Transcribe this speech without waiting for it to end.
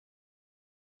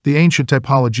The ancient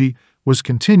typology was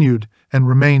continued and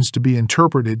remains to be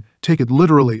interpreted. Take it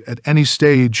literally at any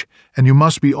stage, and you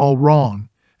must be all wrong,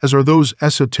 as are those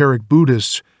esoteric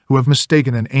Buddhists who have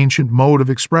mistaken an ancient mode of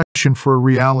expression for a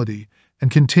reality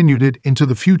and continued it into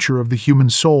the future of the human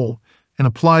soul and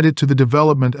applied it to the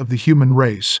development of the human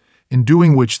race, in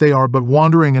doing which they are but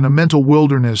wandering in a mental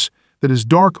wilderness that is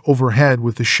dark overhead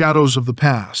with the shadows of the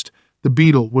past. The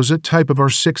beetle was a type of our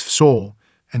sixth soul,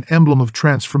 an emblem of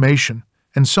transformation,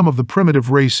 and some of the primitive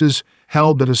races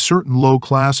held that a certain low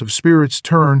class of spirits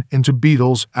turn into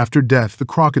beetles after death. The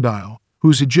crocodile,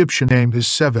 whose Egyptian name is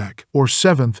Sevek, or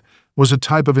seventh, was a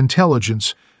type of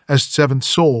intelligence, as seventh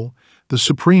soul, the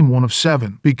supreme one of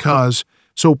seven, because,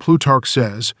 so Plutarch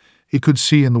says, it could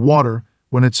see in the water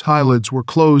when its eyelids were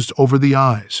closed over the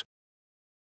eyes.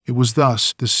 It was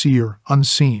thus the seer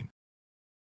unseen.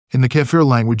 In the Kafir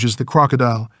languages, the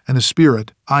crocodile and a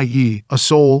spirit, i.e., a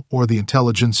soul or the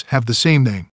intelligence, have the same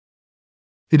name.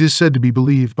 It is said to be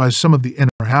believed by some of the inner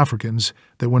Africans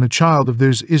that when a child of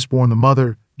theirs is born, the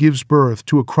mother gives birth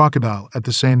to a crocodile at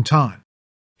the same time.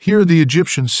 Here the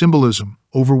Egyptian symbolism,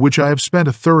 over which I have spent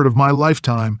a third of my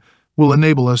lifetime, will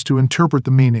enable us to interpret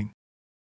the meaning.